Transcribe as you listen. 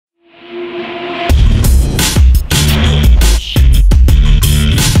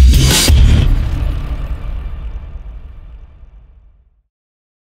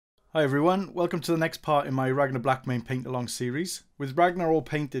Hi everyone, welcome to the next part in my Ragnar Blackmane paint along series. With Ragnar all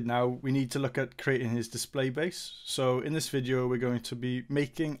painted now, we need to look at creating his display base. So in this video we're going to be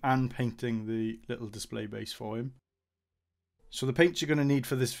making and painting the little display base for him. So the paints you're going to need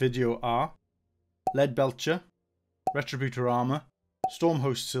for this video are Lead Belcher, Retributor Armour,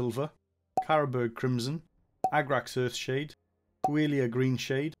 Stormhost Silver, Caraberg Crimson, Agrax Earthshade, Huelia Green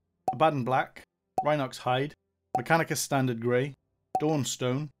Shade, Abaddon Black, Rhinox Hide, Mechanicus Standard Grey,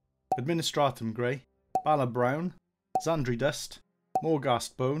 Dawnstone, Administratum Grey, Bala Brown, Zandri Dust,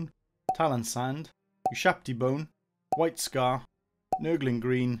 Morghast Bone, Talon Sand, Ushapti Bone, White Scar, Nurgling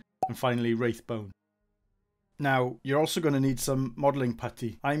Green, and finally Wraith Bone. Now, you're also going to need some modelling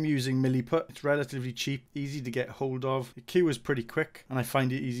putty. I'm using Milliput. It's relatively cheap, easy to get hold of. The cure is pretty quick and I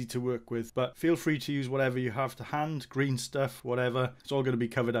find it easy to work with, but feel free to use whatever you have to hand, green stuff, whatever. It's all going to be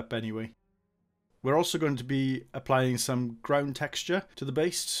covered up anyway. We're also going to be applying some ground texture to the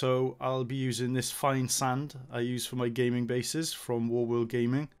base, so I'll be using this fine sand I use for my gaming bases from Warworld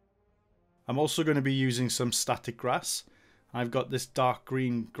Gaming. I'm also going to be using some static grass. I've got this dark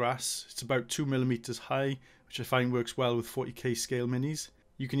green grass. It's about 2mm high, which I find works well with 40k scale minis.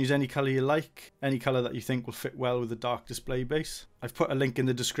 You can use any colour you like, any colour that you think will fit well with the dark display base. I've put a link in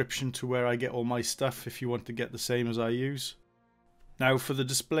the description to where I get all my stuff if you want to get the same as I use. Now for the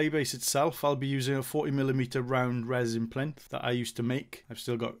display base itself, I'll be using a 40mm round resin plinth that I used to make. I've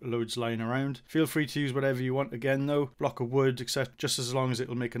still got loads lying around. Feel free to use whatever you want again though, block of wood, etc. Just as long as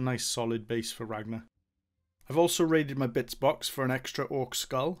it'll make a nice solid base for Ragnar. I've also raided my bits box for an extra orc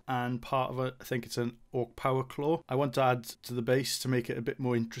skull and part of it, I think it's an orc power claw. I want to add to the base to make it a bit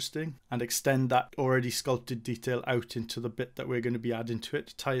more interesting and extend that already sculpted detail out into the bit that we're going to be adding to it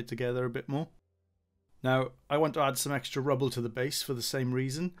to tie it together a bit more. Now, I want to add some extra rubble to the base for the same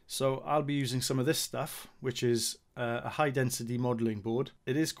reason, so I'll be using some of this stuff, which is a high density modelling board.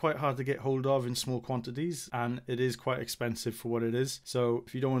 It is quite hard to get hold of in small quantities and it is quite expensive for what it is, so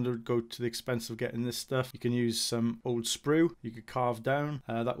if you don't want to go to the expense of getting this stuff, you can use some old sprue you could carve down,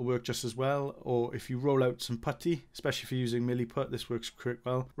 that will work just as well, or if you roll out some putty, especially if you're using Milliput, this works quite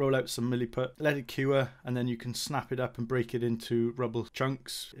well. Roll out some Milliput, let it cure, and then you can snap it up and break it into rubble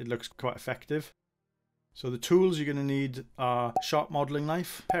chunks. It looks quite effective. So the tools you're going to need are a sharp modelling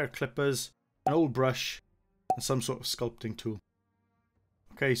knife, a pair of clippers, an old brush, and some sort of sculpting tool.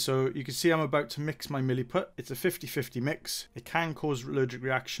 Okay, so you can see I'm about to mix my Milliput. It's a 50-50 mix. It can cause allergic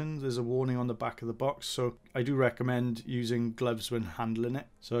reactions. There's a warning on the back of the box, so I do recommend using gloves when handling it.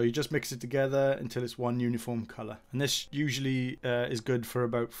 So you just mix it together until it's one uniform colour. And this usually is good for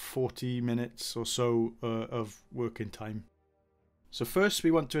about 40 minutes or so of working time. So first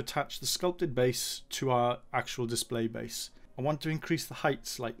we want to attach the sculpted base to our actual display base. I want to increase the height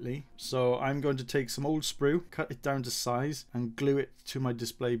slightly, so I'm going to take some old sprue, cut it down to size and glue it to my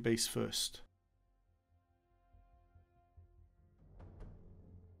display base first.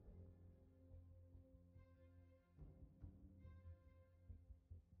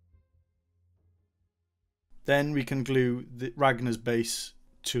 Then we can glue the Ragnar's base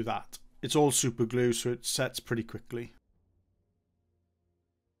to that. It's all super glue, so it sets pretty quickly.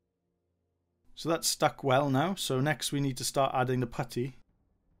 So that's stuck well now, so next we need to start adding the putty.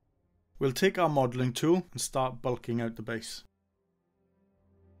 We'll take our modelling tool and start bulking out the base.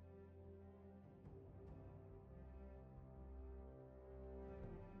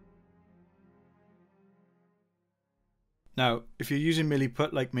 Now, if you're using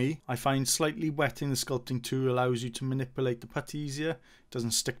Milliput like me, I find slightly wetting the sculpting tool allows you to manipulate the putty easier. It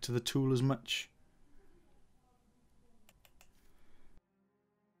doesn't stick to the tool as much.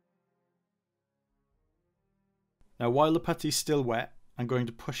 Now while the putty is still wet, I'm going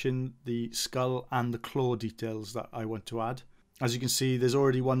to push in the skull and the claw details that I want to add. As you can see, there's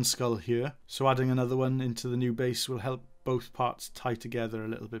already one skull here, so adding another one into the new base will help both parts tie together a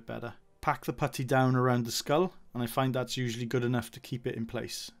little bit better. Pack the putty down around the skull, and I find that's usually good enough to keep it in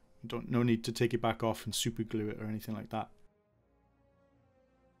place. No need to take it back off and super glue it or anything like that.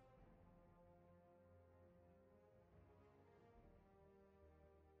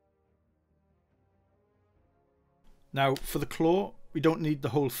 Now for the claw, we don't need the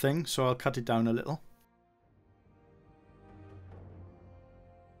whole thing, so I'll cut it down a little.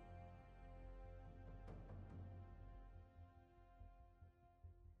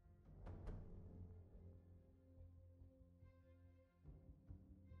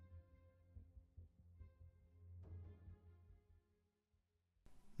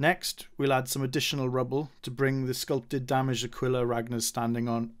 Next, we'll add some additional rubble to bring the sculpted damaged Aquila Ragnar's standing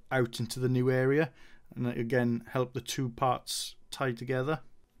on out into the new area, and again help the two parts tie together.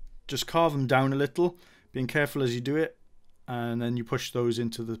 Just carve them down a little, being careful as you do it, and then you push those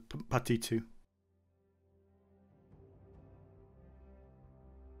into the putty too.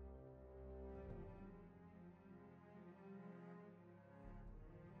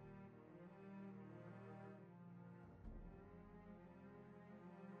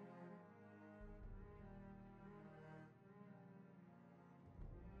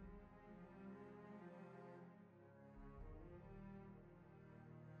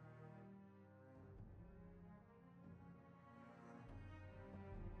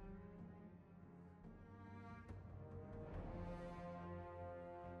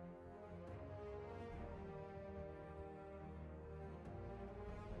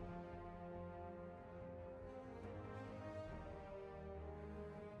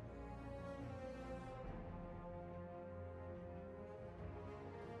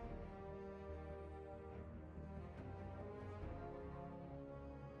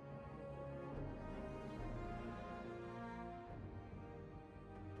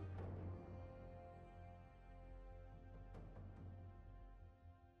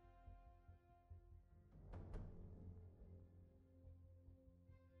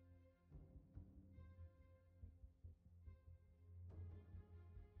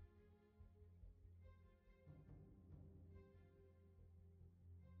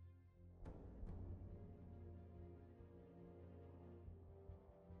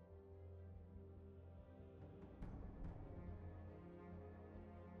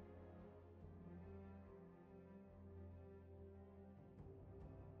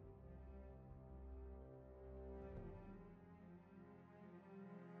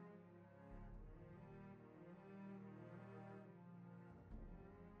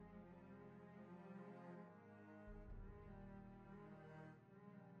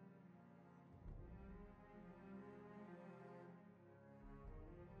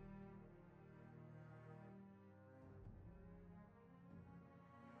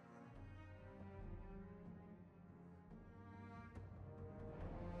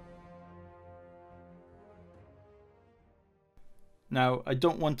 Now, I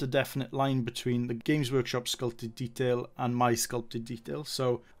don't want a definite line between the Games Workshop sculpted detail and my sculpted detail,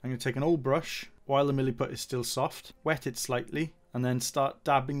 so I'm going to take an old brush while the milliput is still soft, wet it slightly, and then start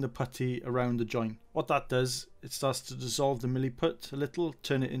dabbing the putty around the joint. What that does, it starts to dissolve the milliput a little,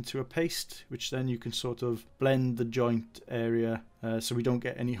 turn it into a paste, which then you can sort of blend the joint area so we don't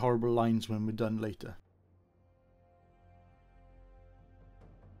get any horrible lines when we're done later.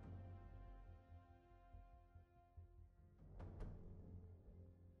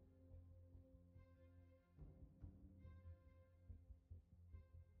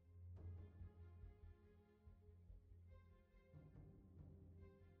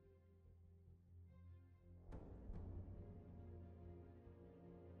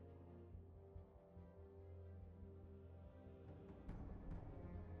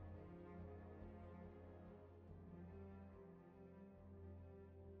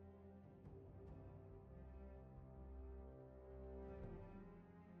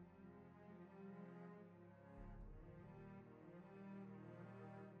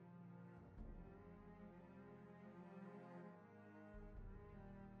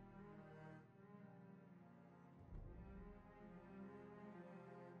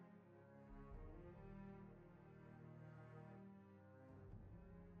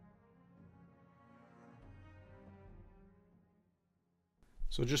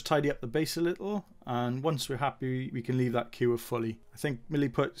 So just tidy up the base a little, and once we're happy we can leave that cure fully. I think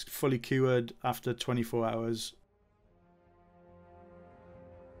milliput's fully cured after 24 hours.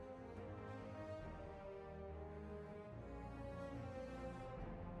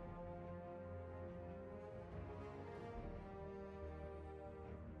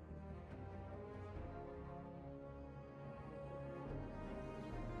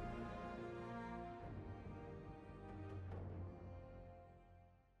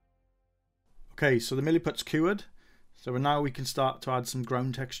 Okay, so the milliput's cured, so now we can start to add some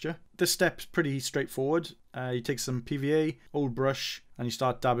ground texture. This step's pretty straightforward. You take some PVA, old brush, and you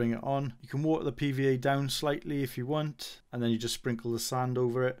start dabbing it on. You can water the PVA down slightly if you want, and then you just sprinkle the sand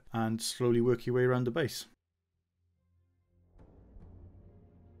over it and slowly work your way around the base.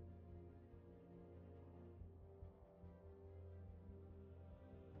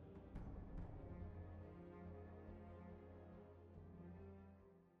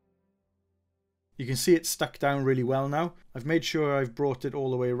 You can see it's stuck down really well now. I've made sure I've brought it all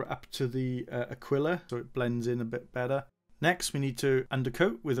the way up to the aquila so it blends in a bit better. Next we need to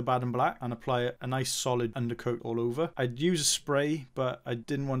undercoat with a Bad and Black and apply a nice solid undercoat all over. I'd use a spray, but I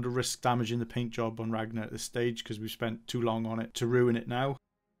didn't want to risk damaging the paint job on Ragnar at this stage because we've spent too long on it to ruin it now.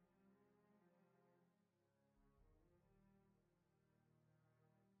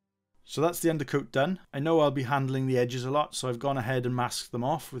 So that's the undercoat done. I know I'll be handling the edges a lot, so I've gone ahead and masked them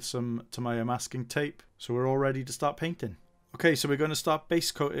off with some Tamiya masking tape. So we're all ready to start painting. Okay, so we're going to start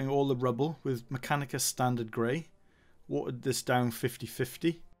base coating all the rubble with Mechanica Standard Grey. Watered this down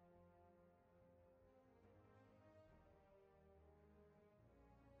 50-50.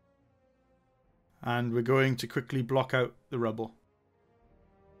 And we're going to quickly block out the rubble.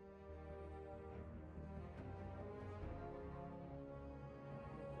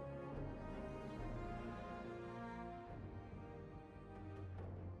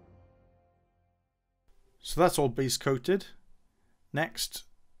 So that's all base coated. Next,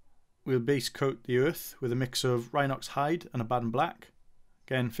 we'll base coat the earth with a mix of Rhinox hide and Abaddon black.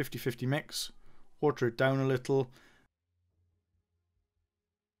 Again, 50-50 mix. Water it down a little.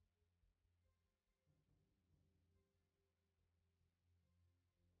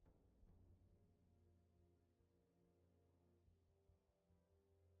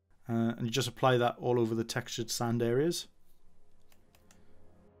 And you just apply that all over the textured sand areas.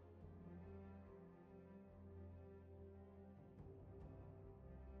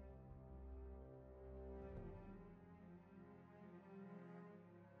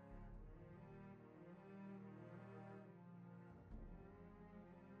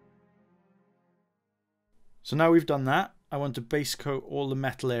 So now we've done that, I want to base coat all the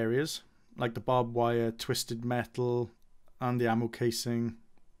metal areas, like the barbed wire, twisted metal, and the ammo casing,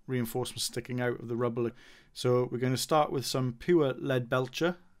 reinforcements sticking out of the rubble. So we're going to start with some pure lead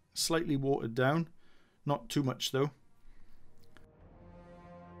belcher, slightly watered down, not too much though.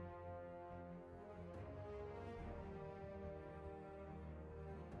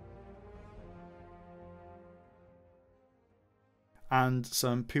 And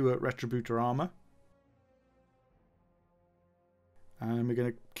some pure retributor armor. And we're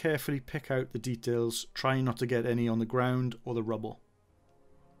going to carefully pick out the details, trying not to get any on the ground or the rubble.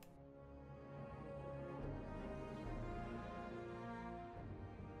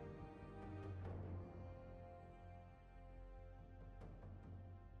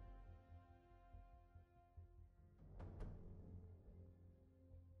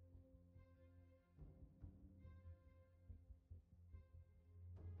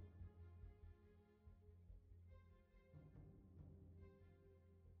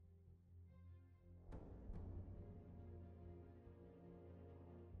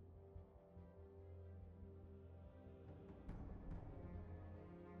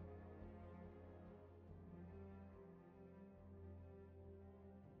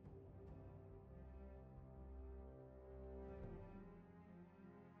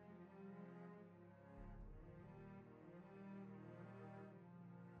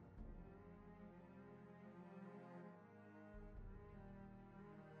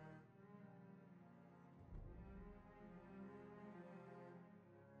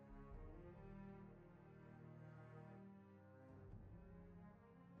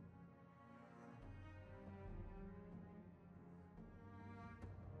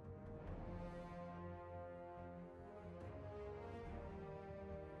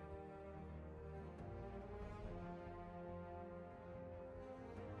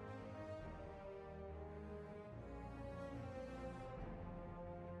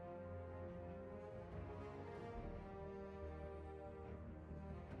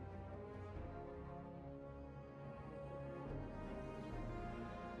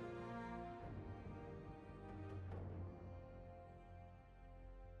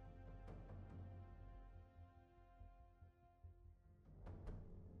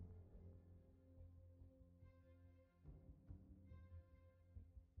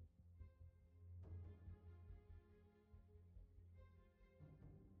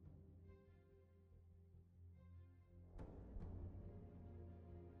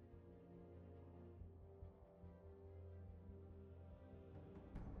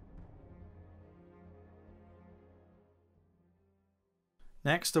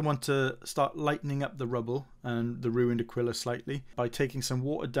 Next, I want to start lightening up the rubble and the ruined Aquila slightly by taking some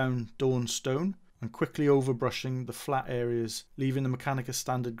watered down Dawn stone and quickly overbrushing the flat areas, leaving the Mechanica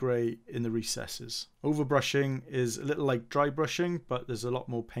Standard Grey in the recesses. Overbrushing is a little like dry brushing, but there's a lot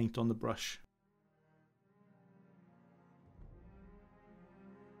more paint on the brush.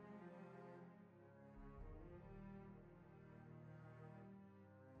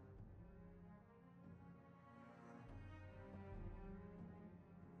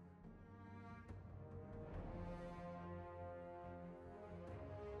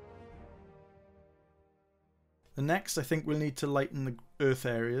 Next, I think we'll need to lighten the earth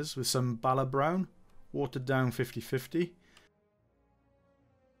areas with some Bala Brown, watered down 50-50.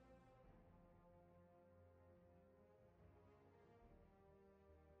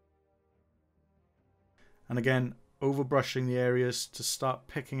 And again, overbrushing the areas to start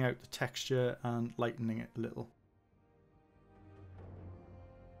picking out the texture and lightening it a little.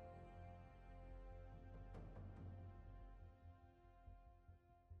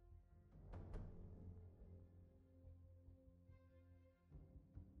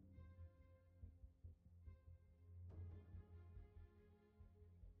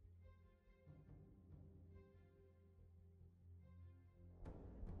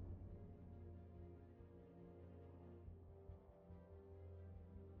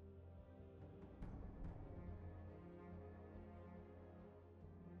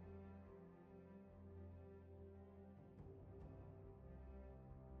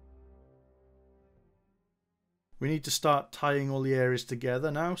 We need to start tying all the areas together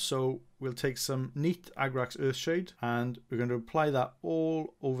now, so we'll take some neat Agrax Earthshade and we're going to apply that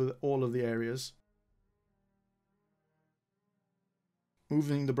all over all of the areas.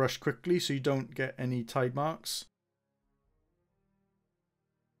 Moving the brush quickly so you don't get any tide marks.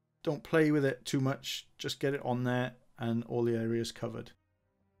 Don't play with it too much, just get it on there and all the areas covered.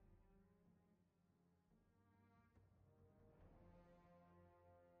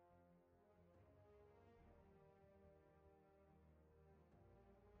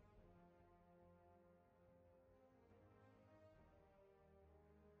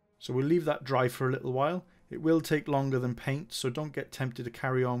 So we'll leave that dry for a little while. It will take longer than paint, so don't get tempted to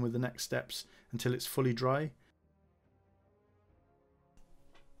carry on with the next steps until it's fully dry.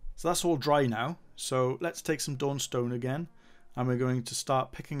 So that's all dry now. So let's take some Dawnstone again, and we're going to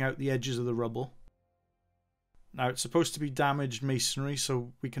start picking out the edges of the rubble. Now it's supposed to be damaged masonry,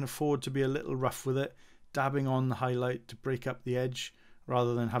 so we can afford to be a little rough with it, dabbing on the highlight to break up the edge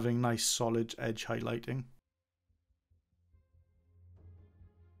rather than having nice solid edge highlighting.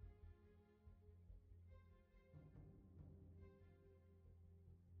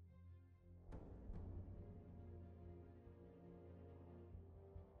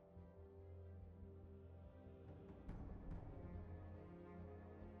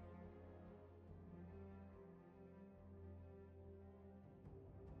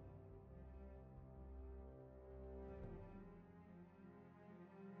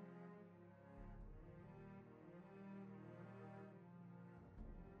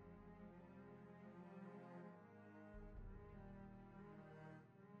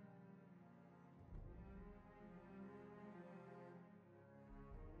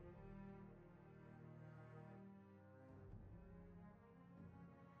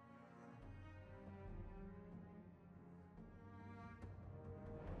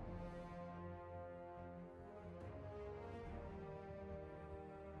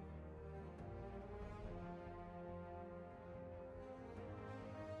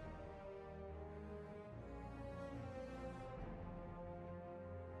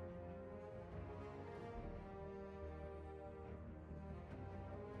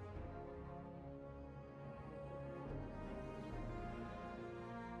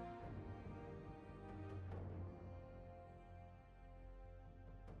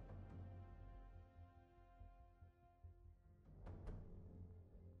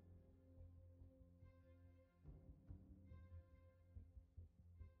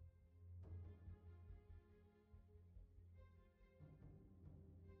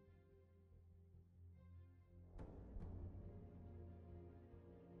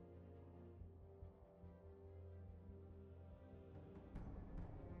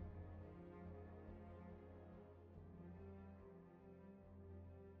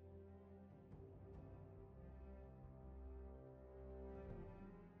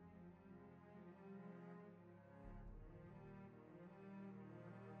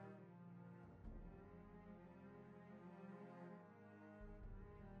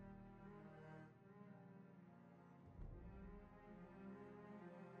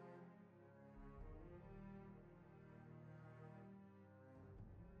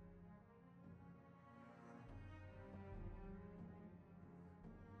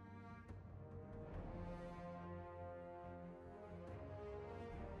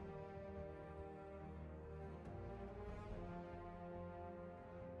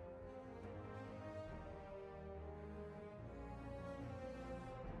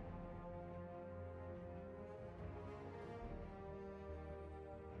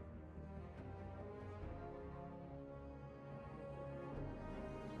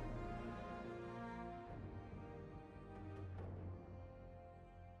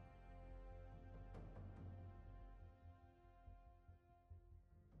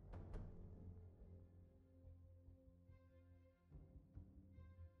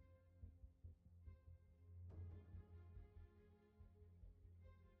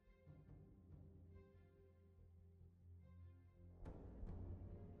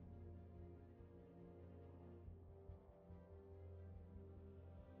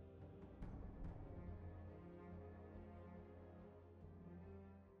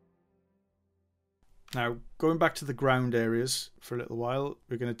 Now, going back to the ground areas for a little while,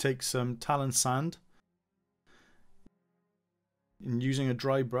 we're going to take some talent sand. And using a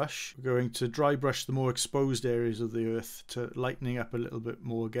dry brush, we're going to dry brush the more exposed areas of the earth to lightening up a little bit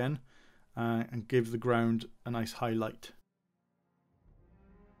more again and give the ground a nice highlight.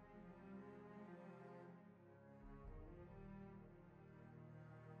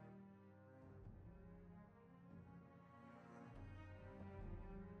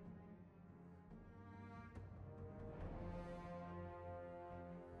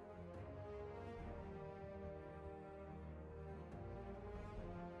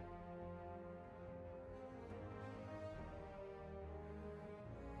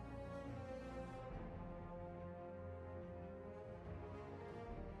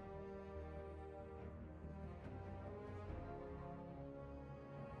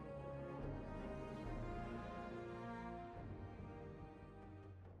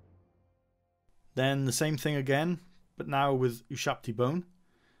 Then the same thing again, but now with Ushapti bone,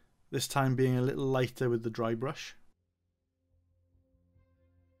 this time being a little lighter with the dry brush.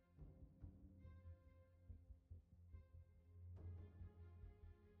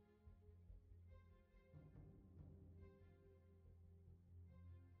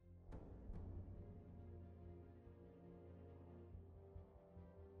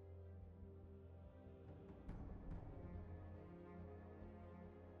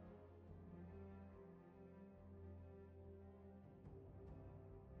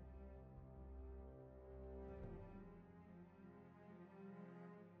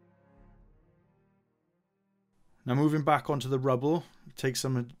 Now moving back onto the rubble, take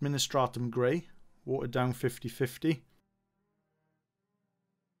some Administratum Grey, watered down 50-50.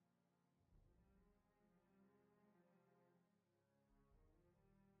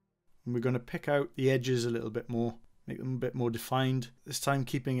 And we're going to pick out the edges a little bit more, make them a bit more defined, this time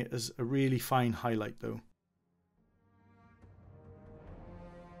keeping it as a really fine highlight though.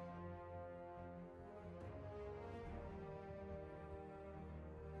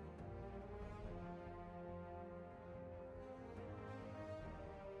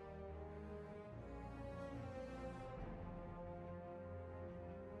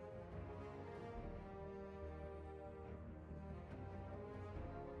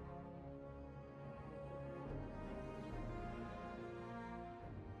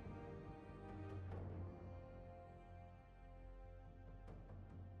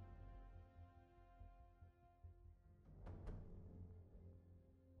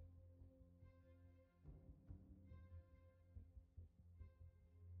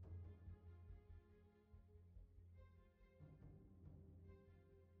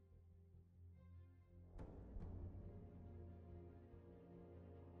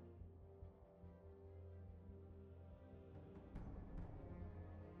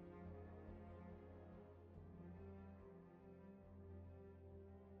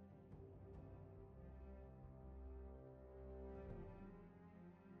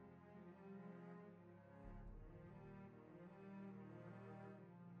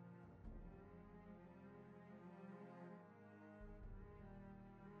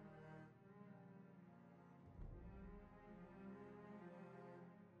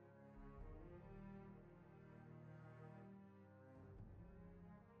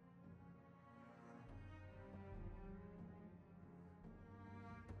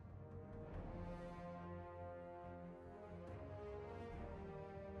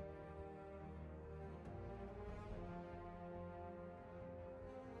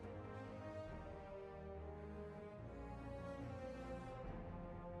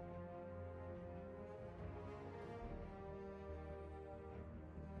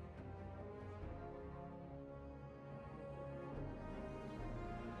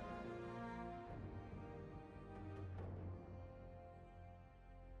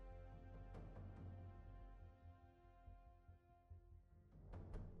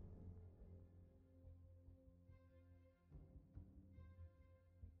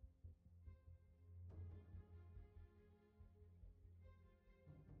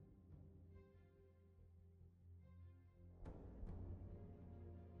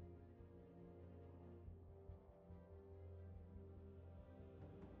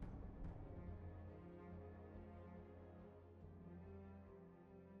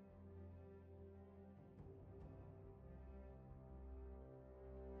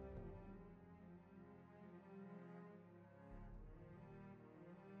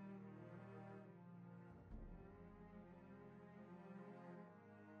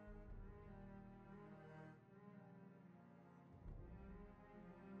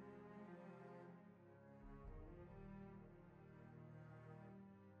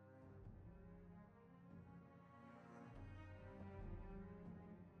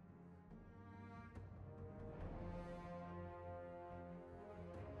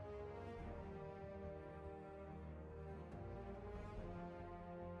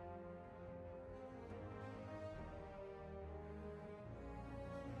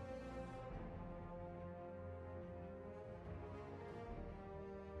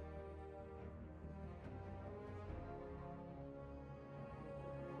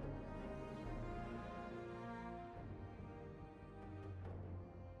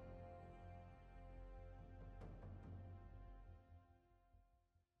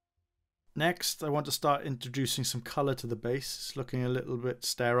 Next, I want to start introducing some colour to the base. It's looking a little bit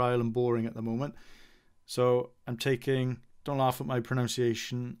sterile and boring at the moment. So I'm taking, don't laugh at my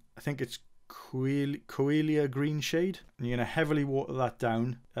pronunciation, I think it's Coelia green shade. And you're going to heavily water that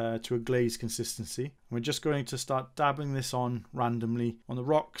down to a glaze consistency. And we're just going to start dabbing this on randomly on the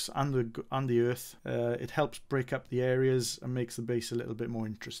rocks and the earth. It helps break up the areas and makes the base a little bit more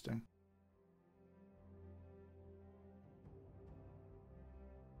interesting.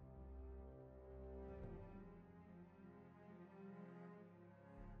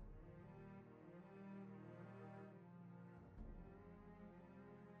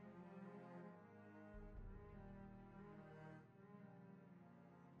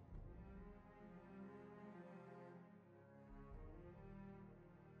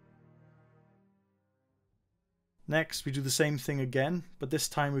 Next, we do the same thing again, but this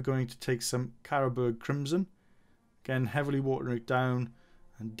time we're going to take some Carroburg Crimson. Again, heavily watering it down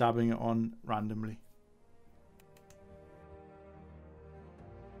and dabbing it on randomly.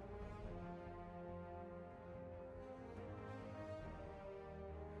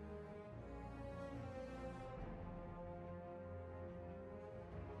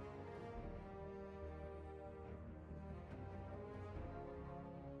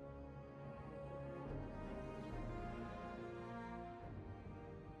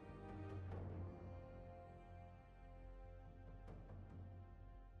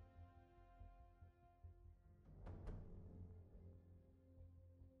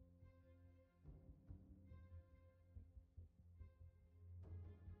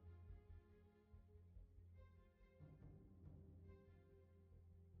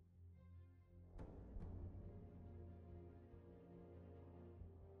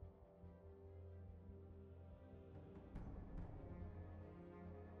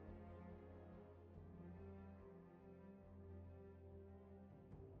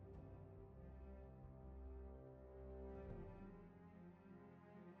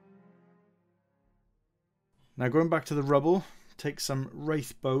 Now going back to the rubble, take some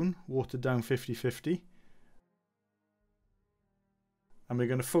wraith bone, watered down 50-50. And we're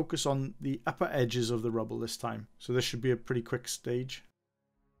going to focus on the upper edges of the rubble this time. So this should be a pretty quick stage.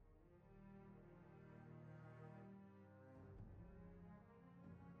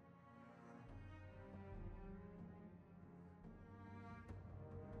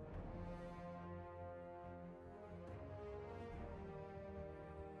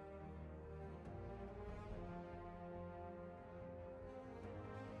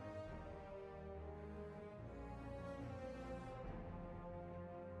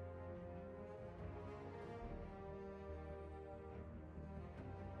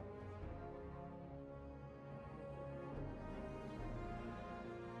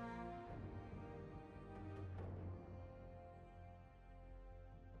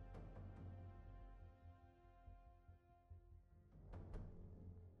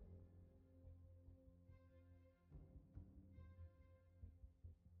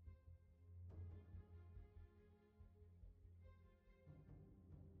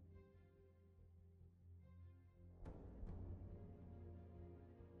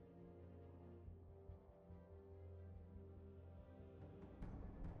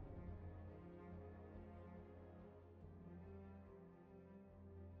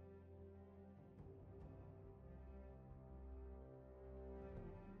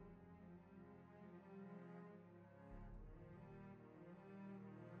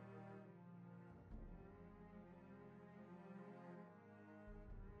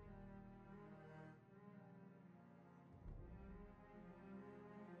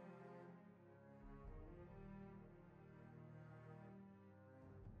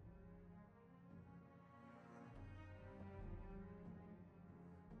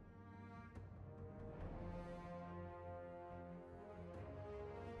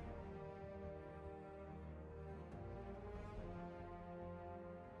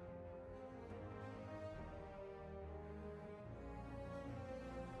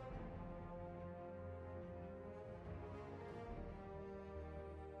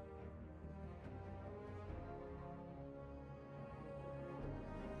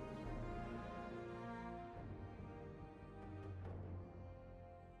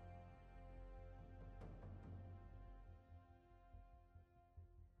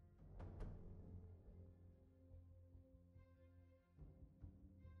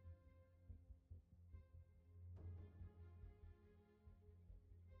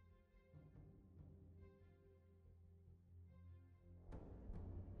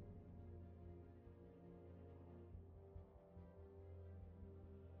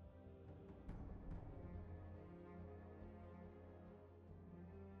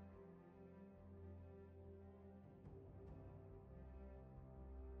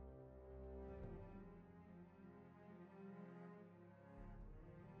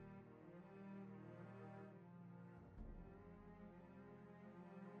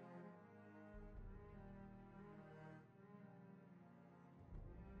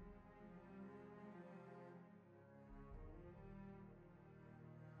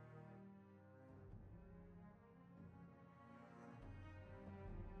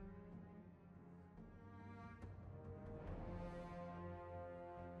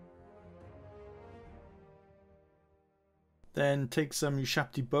 Then take some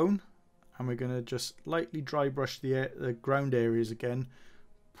Ushapti bone and we're going to just lightly dry brush the ground areas again,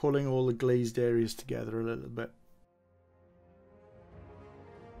 pulling all the glazed areas together a little bit.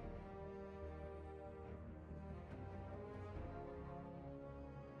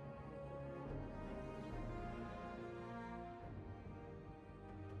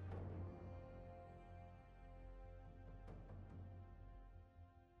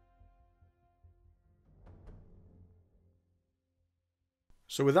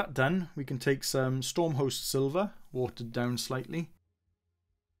 So with that done, we can take some Stormhost silver, watered down slightly,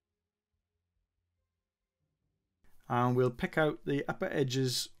 and we'll pick out the upper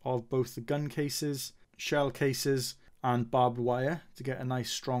edges of both the gun cases, shell cases and barbed wire to get a nice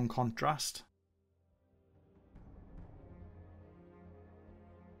strong contrast.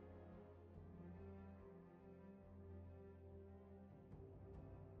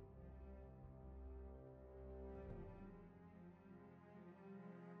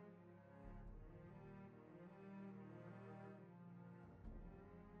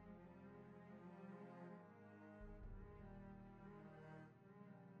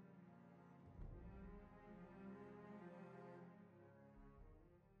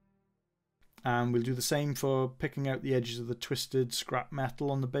 And we'll do the same for picking out the edges of the twisted scrap metal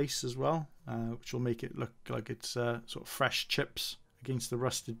on the base as well, which will make it look like it's sort of fresh chips against the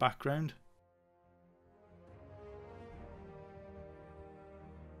rusted background.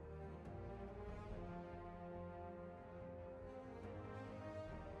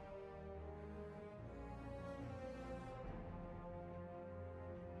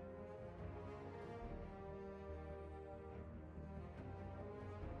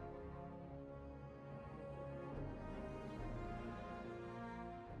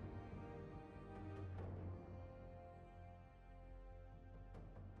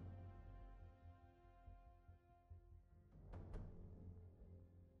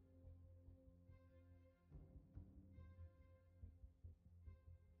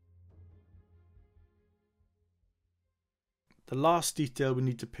 The last detail we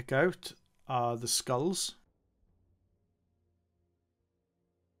need to pick out are the skulls.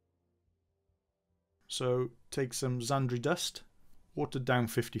 So take some Zandri dust, watered down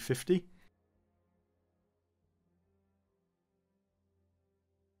 50-50.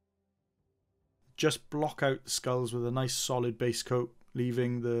 Just block out the skulls with a nice solid base coat,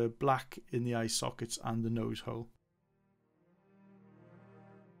 leaving the black in the eye sockets and the nose hole.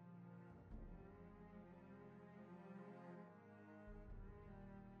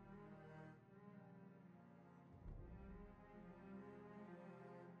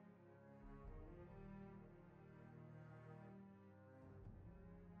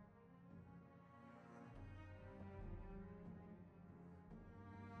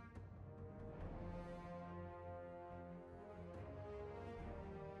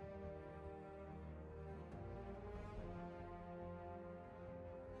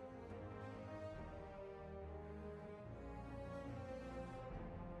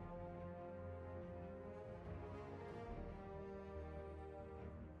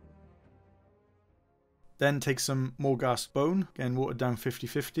 Then take some Morghast bone, again watered down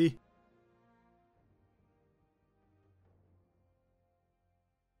 50-50.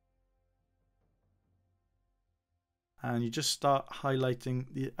 And you just start highlighting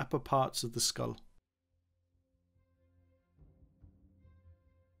the upper parts of the skull.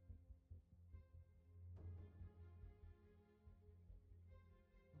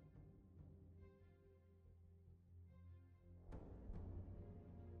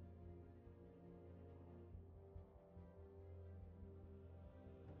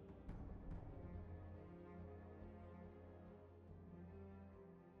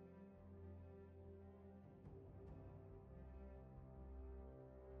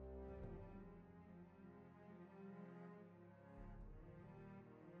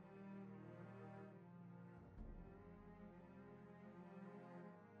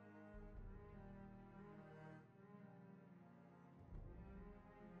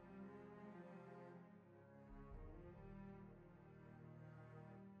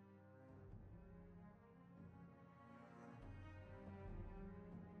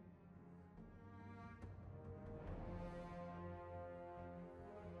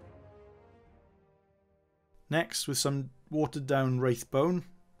 Next, with some watered down wraith bone,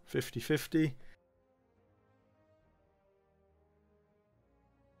 50-50.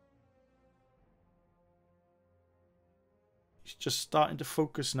 He's just starting to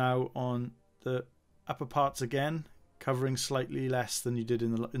focus now on the upper parts again, covering slightly less than you did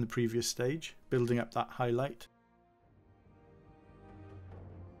in the previous stage, building up that highlight.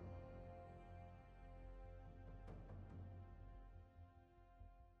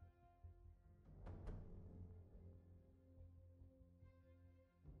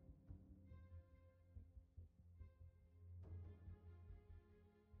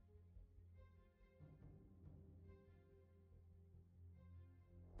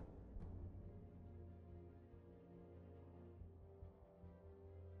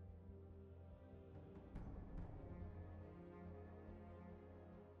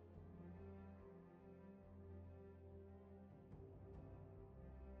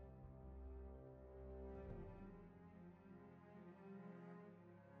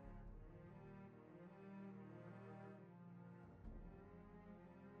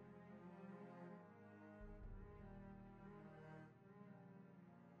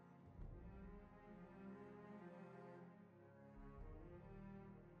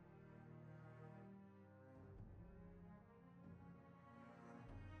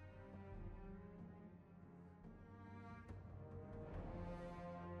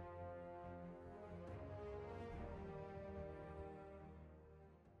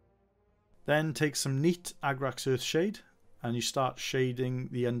 Then take some neat Agrax Earth Shade and you start shading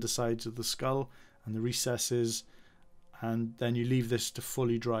the undersides of the skull and the recesses, and then you leave this to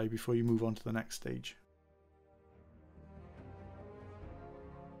fully dry before you move on to the next stage.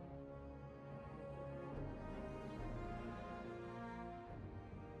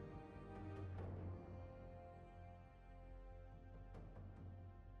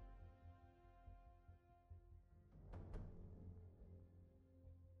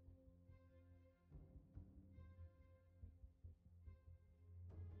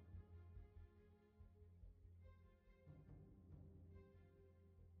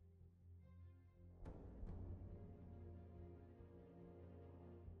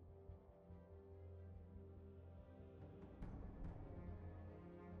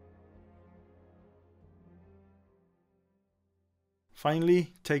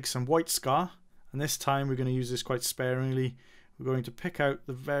 Finally, take some white scar, and this time we're going to use this quite sparingly. We're going to pick out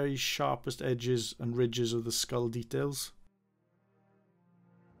the very sharpest edges and ridges of the skull details.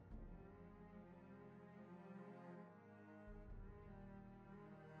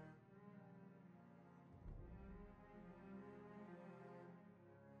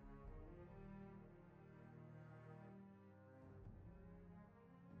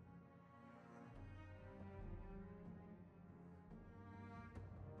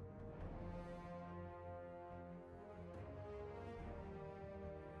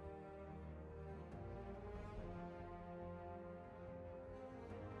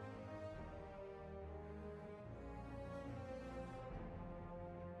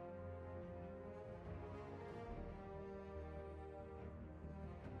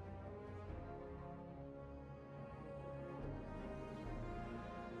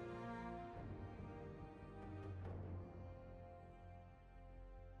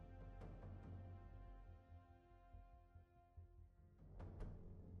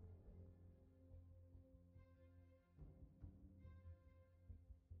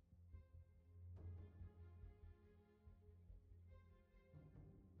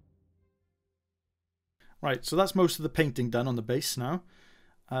 Right, so that's most of the painting done on the base now.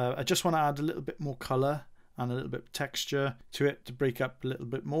 I just want to add a little bit more colour and a little bit of texture to it to break up a little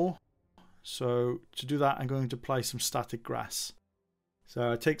bit more. So to do that, I'm going to apply some static grass.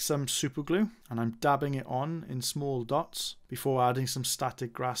 So I take some super glue and I'm dabbing it on in small dots before adding some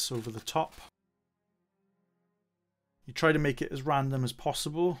static grass over the top. You try to make it as random as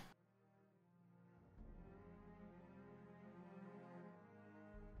possible.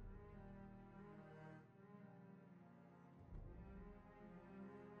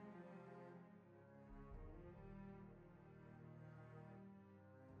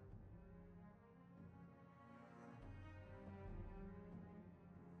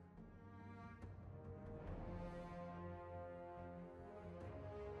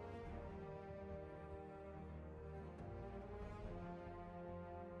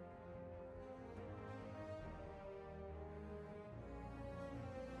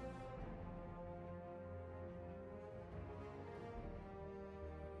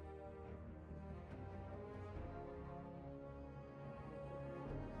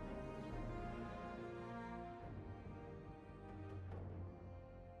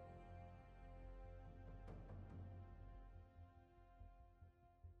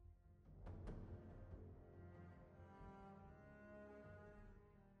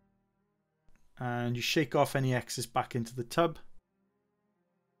 And you shake off any excess back into the tub.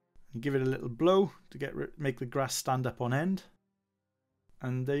 You give it a little blow to make the grass stand up on end.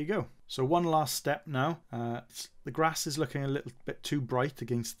 And there you go. So one last step now. The grass is looking a little bit too bright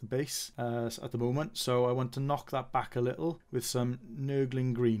against the base at the moment, so I want to knock that back a little with some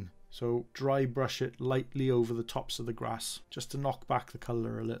Nurgling green. So dry brush it lightly over the tops of the grass just to knock back the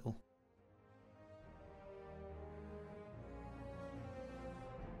colour a little.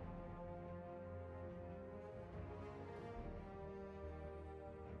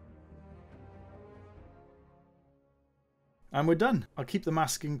 And we're done. I'll keep the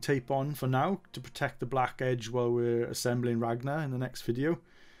masking tape on for now to protect the black edge while we're assembling Ragnar in the next video.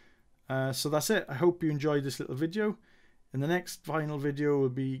 So that's it. I hope you enjoyed this little video. In the next final video we'll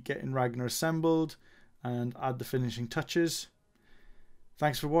be getting Ragnar assembled and add the finishing touches.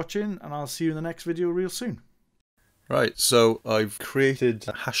 Thanks for watching, and I'll see you in the next video real soon. Right, so I've created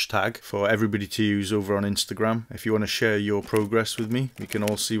a hashtag for everybody to use over on Instagram. If you want to share your progress with me, we can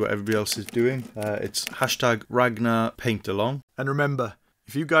all see what everybody else is doing. It's hashtag Ragnar Paint Along. And remember,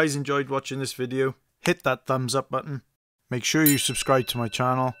 if you guys enjoyed watching this video, hit that thumbs up button. Make sure you subscribe to my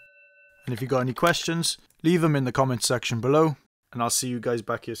channel. And if you got any questions, leave them in the comments section below. And I'll see you guys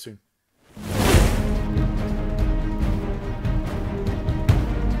back here soon.